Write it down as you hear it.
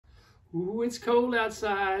Ooh, it's cold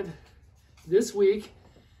outside. This week,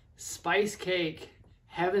 spice cake,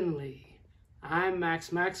 heavenly. I'm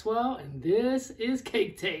Max Maxwell, and this is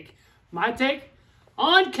Cake Take. My take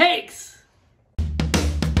on cakes.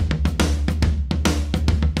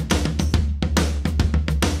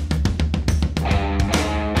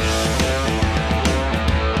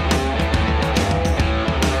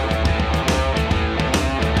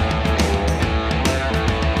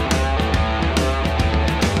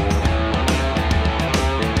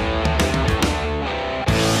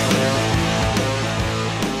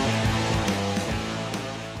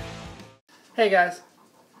 Hey guys,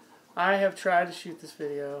 I have tried to shoot this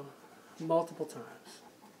video multiple times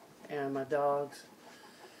and my dogs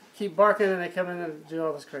keep barking and they come in and do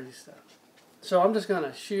all this crazy stuff. So I'm just going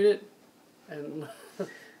to shoot it and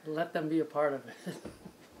let them be a part of it.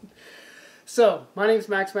 So, my name is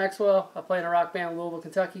Max Maxwell. I play in a rock band in Louisville,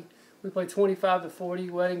 Kentucky. We play 25 to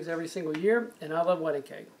 40 weddings every single year, and I love wedding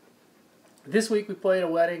cake. This week we played a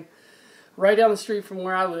wedding right down the street from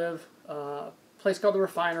where I live. Place called the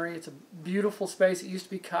Refinery. It's a beautiful space. It used to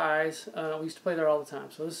be Kai's. We used to play there all the time.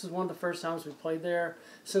 So this is one of the first times we played there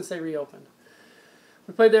since they reopened.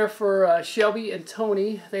 We played there for Shelbie and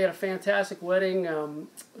Tony. They had a fantastic wedding.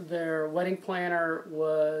 Their wedding planner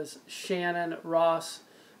was Shannon Ross,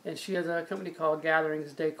 and she has a company called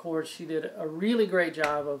Gatherings Decor. She did a really great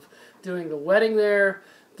job of doing the wedding there,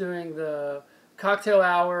 doing the cocktail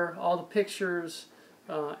hour, all the pictures,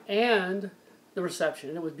 and the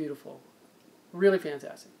reception. It was beautiful. Really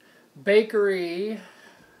fantastic. Bakery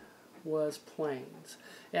was Plehn'S.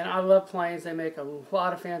 And I love Plehn'S. They make a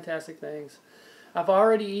lot of fantastic things. I've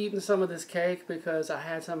already eaten some of this cake because I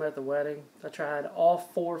had some at the wedding. I tried all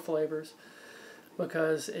 4 flavors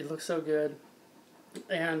because it looked so good.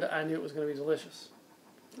 And I knew it was going to be delicious.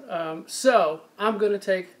 So I'm going to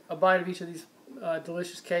take a bite of each of these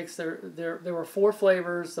delicious cakes. There were 4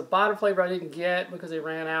 flavors. The bottom flavor I didn't get because they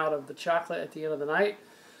ran out of the chocolate at the end of the night.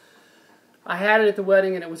 I had it at the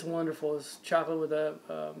wedding and it was wonderful. It was chocolate with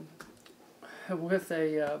a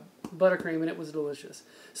buttercream, and it was delicious.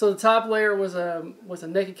 So the top layer was a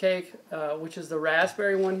naked cake, which is the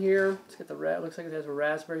raspberry one here. Let's get the looks like it has a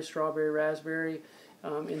raspberry, raspberry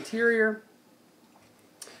interior.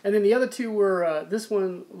 And then the other 2 were this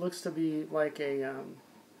one looks to be like a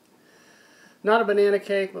not a banana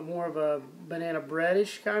cake, but more of a banana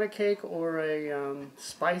breadish kind of cake, or a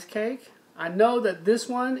spice cake. I know that this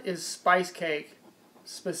one is spice cake,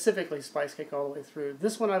 specifically spice cake all the way through.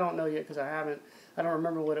 This one I don't know yet because I don't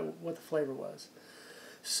remember what the flavor was.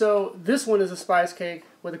 So this one is a spice cake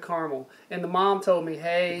with a caramel. And the mom told me,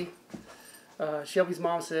 hey, Shelby's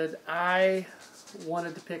mom said, I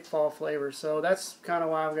wanted to pick fall flavors. So that's kind of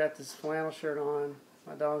why I've got this flannel shirt on.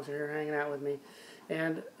 My dogs are here hanging out with me.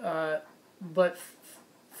 And but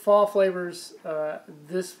fall flavors,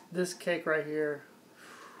 this cake right here,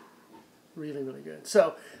 really, really good.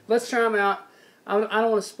 So let's try them out. I don't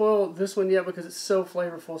want to spoil this one yet because it's so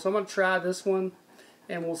flavorful. So I'm going to try this one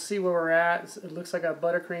and we'll see where we're at. It looks like a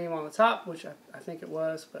buttercream on the top, which I think it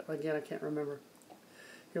was, but again, I can't remember.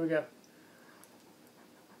 Here we go.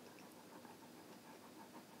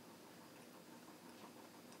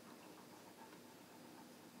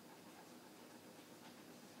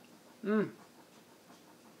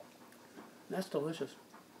 That's delicious.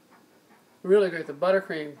 Really great. The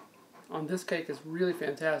buttercream on this cake is really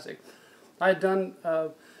fantastic. I had done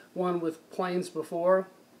one with Plehn'S before,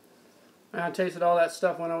 and I tasted all that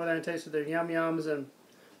stuff, went over there and tasted their Yum Yums and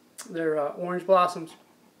their orange blossoms.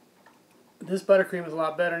 This buttercream is a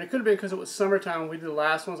lot better, and it could have been because it was summertime when we did the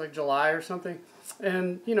last one. It was like July or something.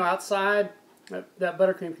 And, you know, outside, that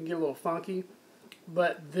buttercream can get a little funky,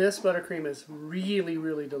 but this buttercream is really,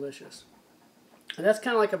 really delicious. And that's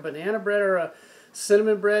kind of like a banana bread or a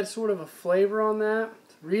cinnamon bread sort of a flavor on that.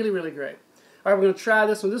 Really, really great. All right, we're going to try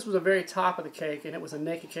this one. This was the very top of the cake, and it was a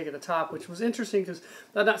naked cake at the top, which was interesting because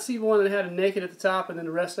I did not see one that had a naked at the top and then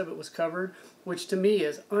the rest of it was covered, which to me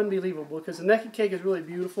is unbelievable because the naked cake is really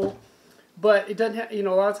beautiful, but it doesn't have, you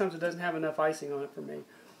know, a lot of times it doesn't have enough icing on it for me.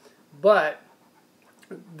 But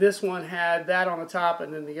this one had that on the top,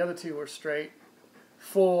 and then the other 2 were straight,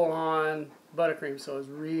 full-on buttercream, so it was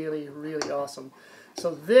really, really awesome.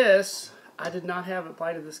 So this, I did not have a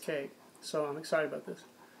bite of this cake, so I'm excited about this.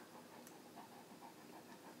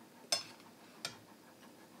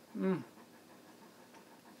 You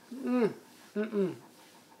want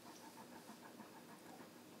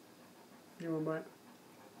a bite?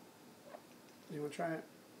 You want to try it?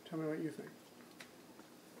 Tell me what you think.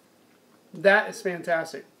 That is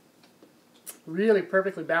fantastic. Really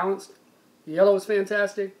perfectly balanced. The yellow is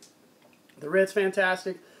fantastic. The red's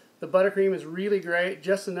fantastic. The buttercream is really great.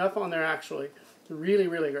 Just enough on there, actually. Really,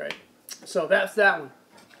 really great. So that's that one.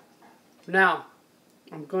 Now,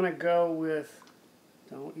 I'm going to go with...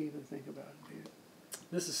 Don't even think about it, dude.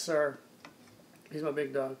 This is Sir. He's my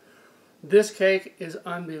big dog. This cake is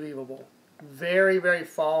unbelievable. Very, very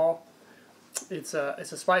fall. It's a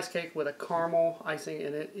spice cake with a caramel icing,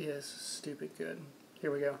 and it is stupid good.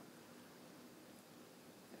 Here we go.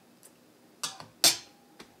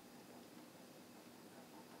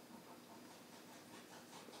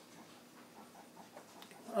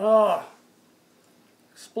 Oh,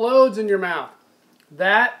 explodes in your mouth.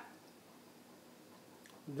 That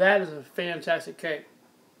is a fantastic cake.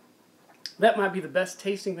 That might be the best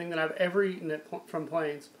tasting thing that I've ever eaten from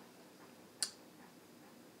Plehn'S.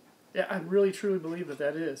 Yeah, I really truly believe that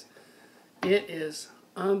that is. It is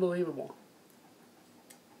unbelievable.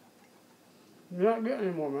 You're not getting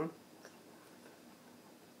any more, man.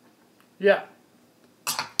 Yeah.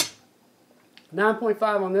 9.5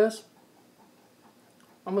 on this.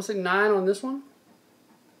 I'm going to say 9 on this one.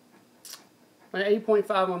 And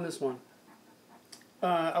 8.5 on this one.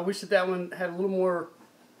 I wish that one had a little more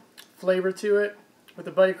flavor to it. With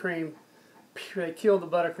the buttercream, they killed the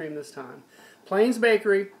buttercream this time. Plehn'S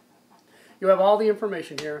Bakery. You have all the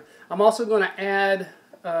information here. I'm also going to add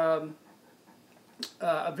a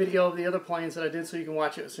video of the other Plehn'S that I did so you can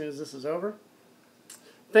watch it as soon as this is over.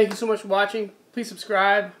 Thank you so much for watching. Please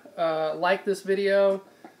subscribe. Like this video.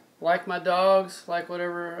 Like my dogs. Like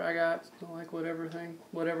whatever I got. Like whatever thing.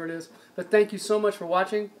 Whatever it is. But thank you so much for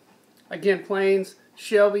watching. Again, Plehn'S,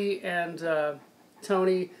 Shelbie and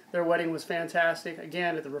Tony, their wedding was fantastic.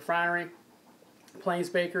 Again, at the Refinery, Plehn'S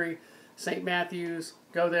Bakery, St. Matthews.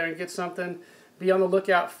 Go there and get something. Be on the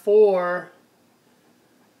lookout for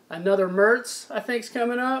another Mertz, I think, is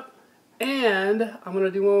coming up. And I'm going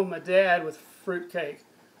to do one with my dad with fruit cake.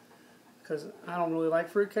 Because I don't really like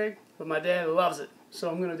fruit cake, but my dad loves it. So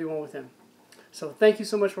I'm going to do one with him. So thank you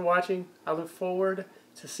so much for watching. I look forward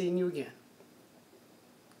to seeing you again.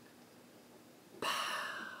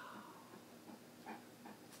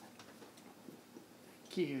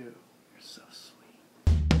 Thank you. You're so sweet.